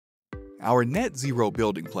Our NetZERO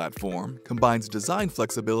building platform combines design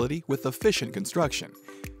flexibility with efficient construction,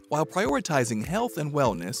 while prioritizing health and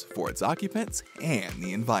wellness for its occupants and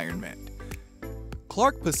the environment.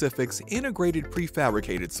 Clark Pacific's integrated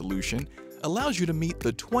prefabricated solution allows you to meet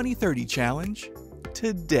the 2030 challenge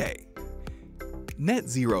today.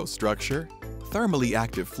 NetZERO structure, thermally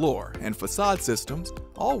active floor, and facade systems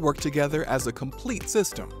all work together as a complete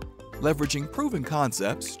system, leveraging proven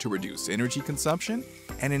concepts to reduce energy consumption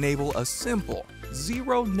and enable a simple,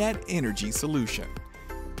 zero net energy solution.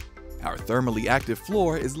 Our thermally active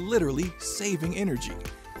floor is literally saving energy.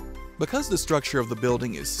 Because the structure of the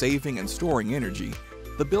building is saving and storing energy,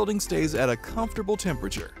 the building stays at a comfortable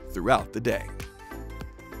temperature throughout the day.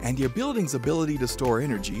 And your building's ability to store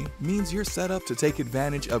energy means you're set up to take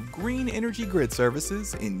advantage of green energy grid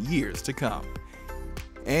services in years to come.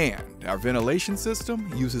 And our ventilation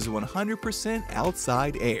system uses 100%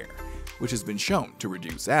 outside air, which has been shown to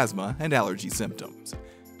reduce asthma and allergy symptoms.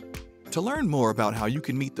 To learn more about how you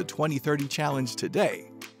can meet the 2030 challenge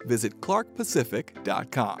today, visit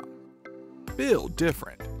clarkpacific.com. Build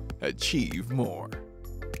different, achieve more.